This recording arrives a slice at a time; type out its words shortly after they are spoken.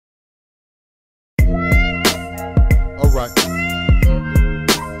right.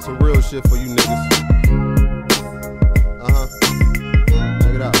 Some real shit for you niggas.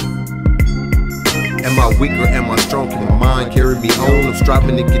 Check it out. Am I weak or am I strong? Can my mind carry me on? I'm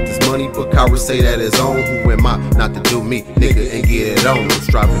striving to get this money, but cowards say that it's on. Who am I not to do me, nigga, and get it on? I'm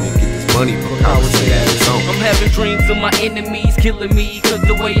striving to get this money, but cowards say that it's on. I'm having dreams of my enemies killing me, cause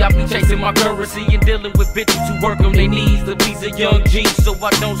the way I be chasing my currency and dealing with bitches who work on their knees. The piece of young G, so I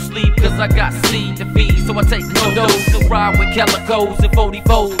don't sleep, cause I got seed to feed. So I take no dose to ride with calicos and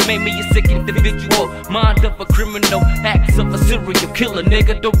 44s. Made me a sick individual, mind of a criminal, acts of a serial killer,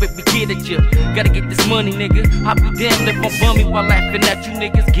 nigga. Don't make me get at you. Gotta get this money, nigga. I'll be damned if I'm bummy while laughing at you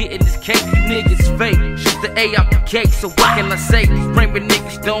niggas getting this cake. You niggas fake, shoot the A out the cake. So what can I say? Framing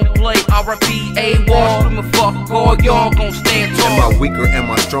niggas don't play. R.I.P. A-Wall, screaming fuck all y'all gon' stand tall. Am I weak or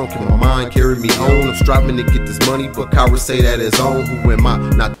am I strong? Can my mind carry me on? I'm striving to get this money, but cowards say that it's on. Who am I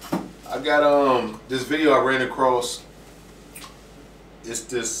not? I got this video I ran across. It's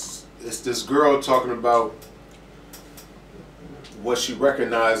this girl talking about what she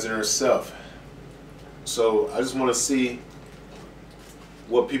recognized in herself. So I just want to see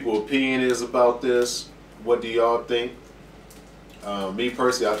what people's opinion is about this. What do y'all think? Me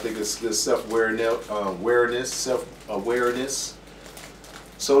personally, I think it's self-awareness, self-awareness.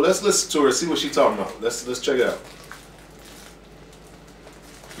 So let's listen to her, see what she's talking about. Let's check it out.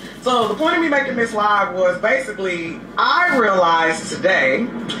 So the point of me making this live was basically, I realized today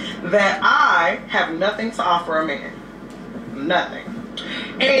that I have nothing to offer a man. Nothing.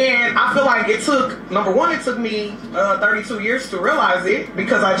 And I feel like it took, number one, it took me 32 years to realize it,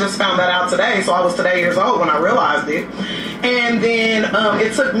 because I just found that out today. So I was today years old when I realized it. And then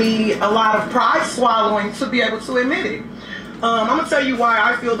it took me a lot of pride swallowing to be able to admit it. I'm going to tell you why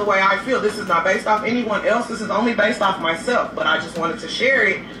I feel the way I feel. This is not based off anyone else. This is only based off myself. But I just wanted to share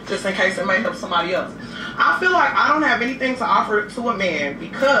it just in case it may help somebody else. I feel like I don't have anything to offer to a man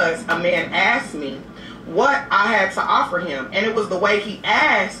because a man asked me what I had to offer him. And it was the way he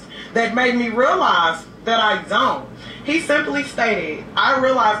asked that made me realize that I don't. He simply stated, I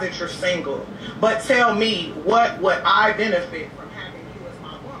realize that you're single, but tell me what would I benefit from having you as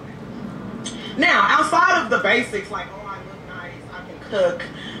my woman. Now, outside of the basics, like, oh, I look nice, I can cook,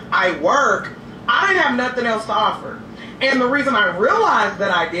 I work, I didn't have nothing else to offer. And the reason I realized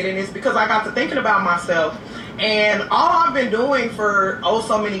that I didn't is because I got to thinking about myself. And all I've been doing for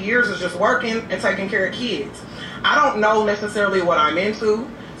so many years is just working and taking care of kids. I don't know necessarily what I'm into,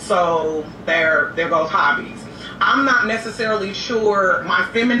 so there goes hobbies. I'm not necessarily sure my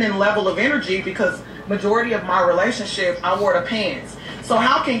feminine level of energy because majority of my relationships I wore the pants. So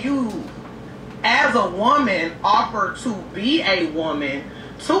how can you, as a woman, offer to be a woman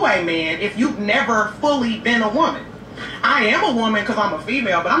to a man if you've never fully been a woman? I am a woman because I'm a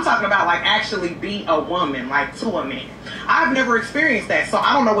female, but I'm talking about like actually be a woman, like to a man. I've never experienced that, so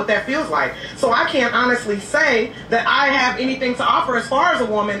I don't know what that feels like. So I can't honestly say that I have anything to offer as far as a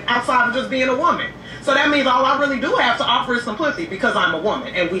woman outside of just being a woman. So that means all I really do have to offer is simplicity because I'm a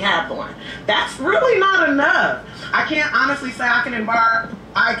woman and we have one. That's really not enough. I can't honestly say I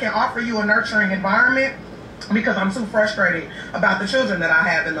can offer you a nurturing environment because I'm too frustrated about the children that I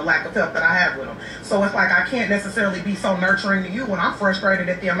have and the lack of help that I have with them. So it's like I can't necessarily be so nurturing to you when I'm frustrated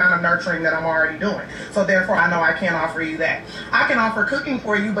at the amount of nurturing that I'm already doing. So therefore I know I can't offer you that. I can offer cooking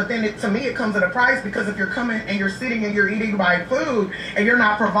for you, but then to me it comes at a price, because if you're coming and you're sitting and you're eating my food and you're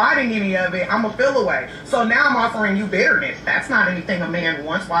not providing any of it, I'm a feel away. So now I'm offering you bitterness. That's not anything a man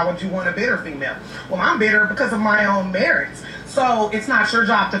wants. Why would you want a bitter female? Well, I'm bitter because of my own merits. So it's not your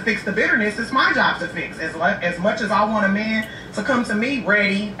job to fix the bitterness, it's my job to fix. As much as I want a man to come to me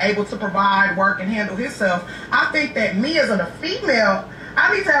ready, able to provide, work, and handle himself, I think that me as a female,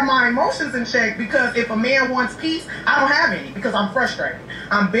 I need to have my emotions in check, because if a man wants peace, I don't have any because I'm frustrated.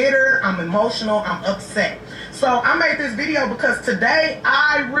 I'm bitter, I'm emotional, I'm upset. So I made this video because today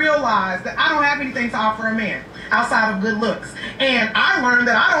I realized that I don't have anything to offer a man outside of good looks. And I learned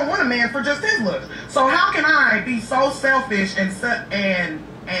that I don't want a man for just his looks. So how can I be so selfish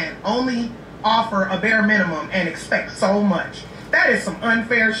and only offer a bare minimum and expect so much? That is some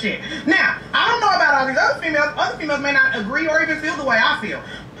unfair shit. Now, I don't know about all these other females. Other females may not agree or even feel the way I feel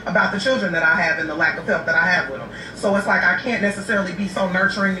about the children that I have and the lack of help that I have with them. So it's like I can't necessarily be so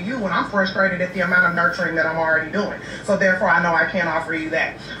nurturing to you when I'm frustrated at the amount of nurturing that I'm already doing. So therefore I know I can't offer you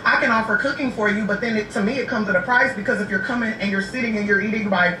that. I can offer cooking for you, but then to me it comes at a price, because if you're coming and you're sitting and you're eating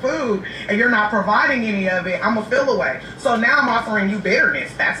my food and you're not providing any of it, I'm a feel away. So now I'm offering you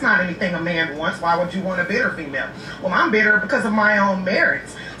bitterness. That's not anything a man wants. Why would you want a bitter female? Well, I'm bitter because of my own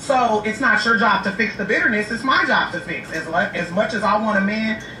merits. So it's not your job to fix the bitterness, it's my job to fix. As much as I want a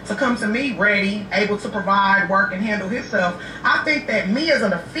man to to come to me ready, able to provide, work, and handle himself, I think that me as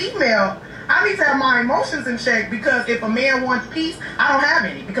a female, I need to have my emotions in check, because if a man wants peace, I don't have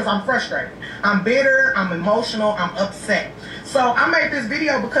any, because I'm frustrated. I'm bitter, I'm emotional, I'm upset. So I made this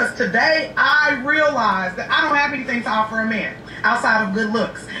video because today I realized that I don't have anything to offer a man outside of good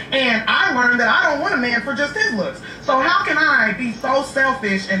looks. And I learned that I don't want a man for just his looks. So how can I be so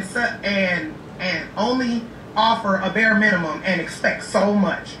selfish and only offer a bare minimum and expect so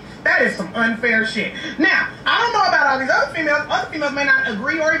much? That is some unfair shit. Now, I don't know about all these other females. Other females may not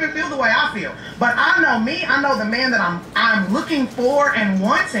agree or even feel the way I feel. But I know me, I know the man that I'm looking for and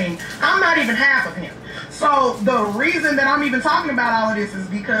wanting, I'm not even half of him. So the reason that I'm even talking about all of this is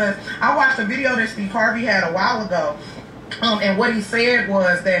because I watched a video that Steve Harvey had a while ago. And what he said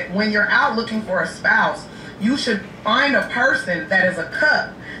was that when you're out looking for a spouse, you should find a person that is a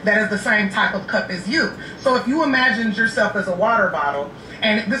cup that is the same type of cup as you. So if you imagine yourself as a water bottle,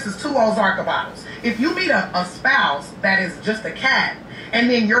 and this is 2 Ozarka bottles, if you meet a spouse that is just a cat, and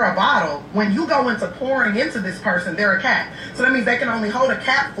then you're a bottle, when you go into pouring into this person, they're a cat. So that means they can only hold a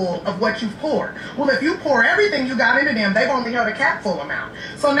cap full of what you've poured. Well, if you pour everything you got into them, they've only held a cap full amount.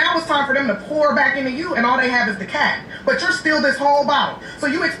 So now it's time for them to pour back into you, and all they have is the cap. But you're still this whole bottle. So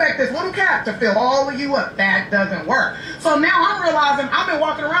you expect this little cap to fill all of you up. That doesn't work. So now I'm realizing I've been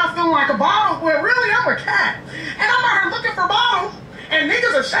walking around feeling like a bottle, where really I'm a cat. And I'm out here looking for bottles, and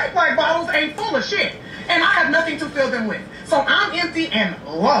niggas are shaped like bottles, ain't full of shit. And I have nothing to fill them with. So I'm empty and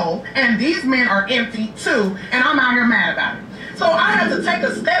low, and these men are empty too, and I'm out here mad about it. So I have to take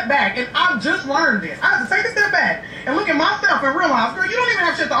a step back, and I've just learned this. I have to take a step back and look at myself and realize, girl, you don't even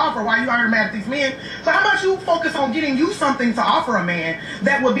have shit to offer while you out here mad at these men. So how about you focus on getting you something to offer a man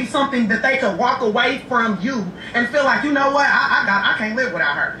that would be something that they could walk away from you and feel like, you know what, I can't live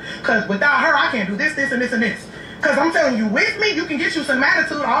without her. Because without her, I can't do this, this, and this, and this. Because I'm telling you, with me, you can get you some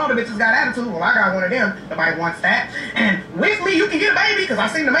attitude. All the bitches got attitude. Well, I got one of them. Nobody wants that. And with me, you can get a baby, because I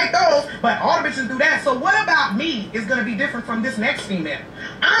seem to make those. But all the bitches do that. So what about me is going to be different from this next female?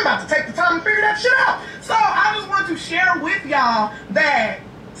 I'm about to take the time to figure that shit out. So I just want to share with y'all that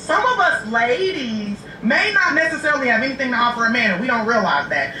some of us ladies may not necessarily have anything to offer a man, and we don't realize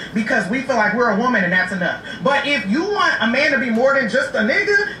that because we feel like we're a woman and that's enough. But if you want a man to be more than just a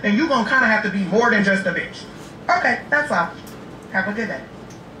nigga, then you're going to kind of have to be more than just a bitch. Okay, that's all. Have a good day.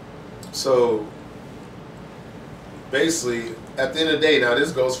 So basically, at the end of the day, now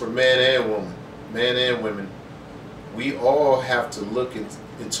this goes for man and woman, man and women. We all have to look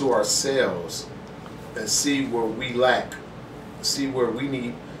into ourselves and see where we lack, see where we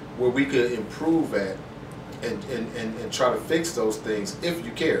need, where we could improve at, and try to fix those things if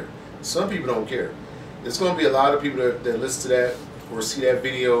you care. Some people don't care. There's going to be a lot of people that listen to that or see that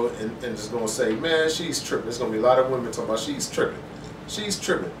video and just going to say, man, she's tripping. There's going to be a lot of women talking about she's tripping. She's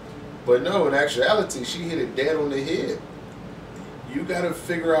tripping. But no, in actuality, she hit it dead on the head. You got to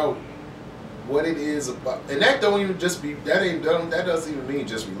figure out what it is about. And that don't even just be, that doesn't even mean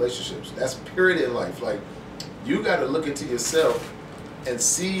just relationships. That's period in life. Like, you got to look into yourself and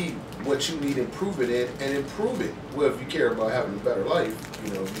see what you need improvement in and improve it. Well, if you care about having a better life,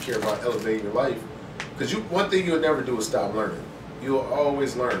 you know, if you care about elevating your life. Because one thing you'll never do is stop learning. You'll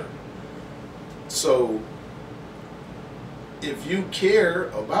always learn. So if you care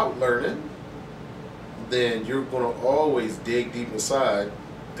about learning, then you're going to always dig deep inside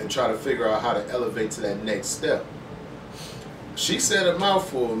and try to figure out how to elevate to that next step. She said a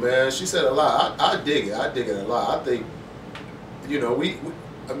mouthful, man. She said a lot. I dig it. I dig it a lot. I think, you know,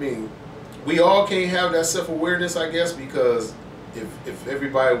 I mean, we all can't have that self-awareness, I guess, because if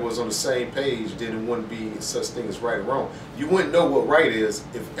everybody was on the same page, then it wouldn't be such thing as right or wrong. You wouldn't know what right is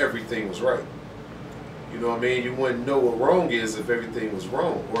if everything was right. You know what I mean? You wouldn't know what wrong is if everything was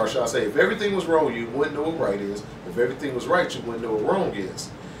wrong. Or should I say, if everything was wrong, you wouldn't know what right is. If everything was right, you wouldn't know what wrong is.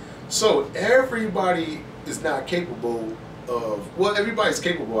 So everybody is not capable of, well, everybody's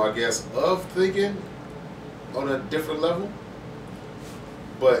capable, I guess, of thinking on a different level.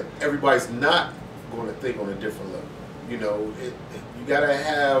 But everybody's not going to think on a different level. You know, you gotta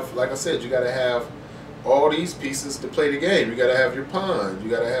have, like I said, you gotta have all these pieces to play the game. You gotta have your pawn, you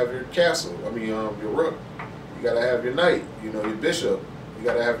gotta have your castle, I mean your rook, you gotta have your knight, you know, your bishop, you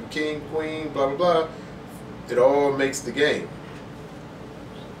gotta have your king, queen, blah blah blah. It all makes the game.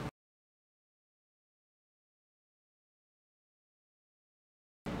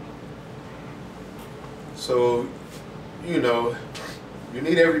 So, you know, you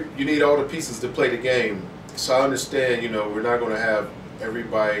need all the pieces to play the game. So I understand, you know, we're not going to have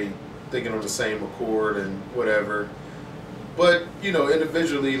everybody thinking on the same accord and whatever. But, you know,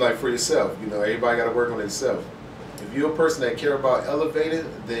 individually, like for yourself, you know, everybody got to work on themselves. If you're a person that care about elevating,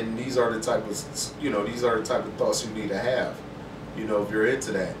 then these are the type of, these are the type of thoughts you need to have. You know, if you're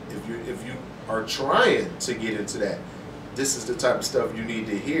into that, if you are trying to get into that, this is the type of stuff you need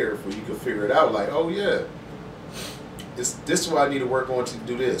to hear, for you can figure it out. Like, oh yeah, this is what I need to work on to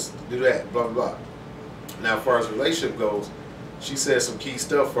do this, do that, blah blah blah. Now, as far as relationship goes, she said some key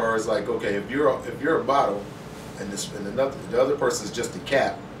stuff. As far as like, okay, if you're a bottle, and the other person is just a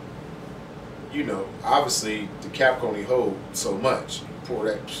cap. You know, obviously the cap can only hold so much. You pour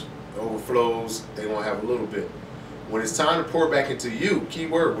that, overflows, they won't have a little bit. When it's time to pour back into you, key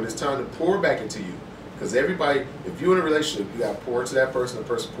word, when it's time to pour back into you, because everybody, if you're in a relationship, you got to pour into that person, the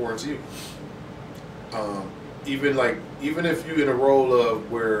person pour into you. Even if you're in a role of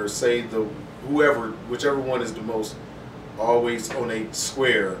where, say, whichever one is the most always on a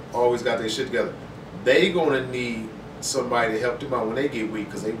square, always got their shit together, they gonna need somebody to help them out when they get weak,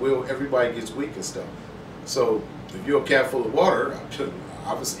 because everybody gets weak and stuff. So if you're a cap full of water,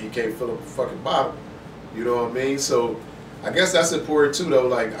 obviously you can't fill up a fucking bottle. You know what I mean? So I guess that's important too, though.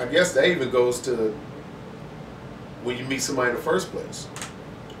 Like, I guess that even goes to when you meet somebody in the first place.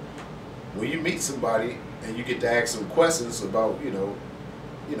 When you meet somebody and you get to ask them questions about, you know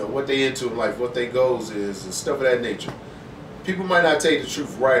what they into in life, what their goals is, and stuff of that nature. People might not tell you the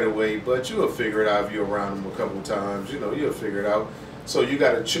truth right away, but you'll figure it out if you're around them a couple of times. You know, you'll figure it out. So you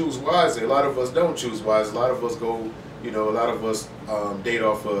got to choose wisely. A lot of us don't choose wisely. A lot of us go, a lot of us date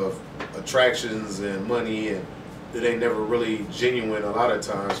off of attractions and money, and it ain't never really genuine a lot of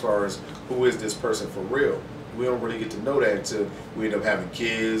times as far as who is this person for real. We don't really get to know that until we end up having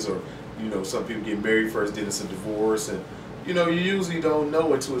kids, or, some people get married first, then it's a divorce, and, you usually don't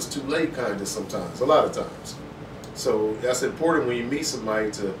know until it's too late, kind of, sometimes, a lot of times. So that's important when you meet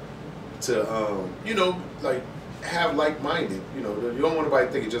somebody to like, have like-minded. You don't want anybody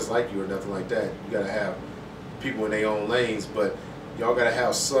thinking just like you or nothing like that. You gotta have people in their own lanes, but y'all gotta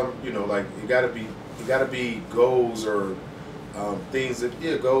have some, like, it gotta be goals, or things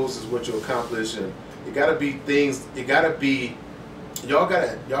that, goals is what you accomplish, and it gotta be things. It gotta be, y'all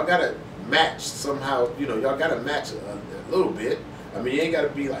gotta match somehow. Y'all gotta match a little bit. I mean, you ain't got to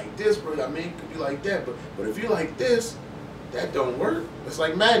be like this, bro. I mean, it could be like that. But if you're like this, that don't work. It's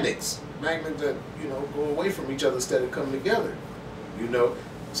like magnets. Magnets that, go away from each other instead of coming together.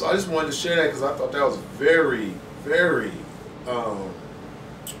 So I just wanted to share that because I thought that was very, very,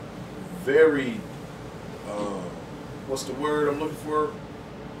 what's the word I'm looking for?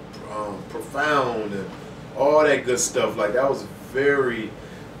 Profound and all that good stuff. Like, that was very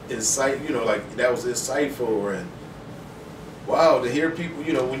insightful, like, that was insightful. And wow, to hear people,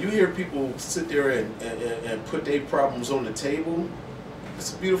 when you hear people sit there and put their problems on the table,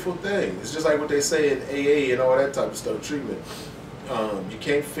 it's a beautiful thing. It's just like what they say in AA and all that type of stuff, treatment. You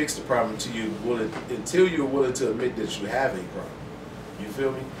can't fix the problem until you're willing to admit that you have a problem. You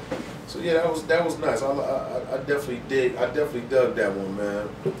feel me? So yeah, that was nice. I definitely dug that one, man.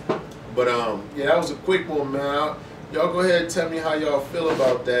 But yeah, that was a quick one, man. Y'all go ahead and tell me how y'all feel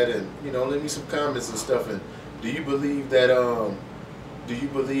about that, and leave me some comments and stuff. And do you believe that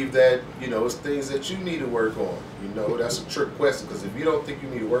it's things that you need to work on? That's a trick question, because if you don't think you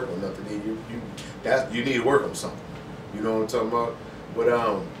need to work on nothing, then you need to work on something. You know what I'm talking about? But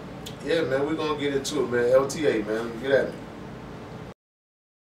yeah, man, we're gonna get into it, man. LTA, man, get at me.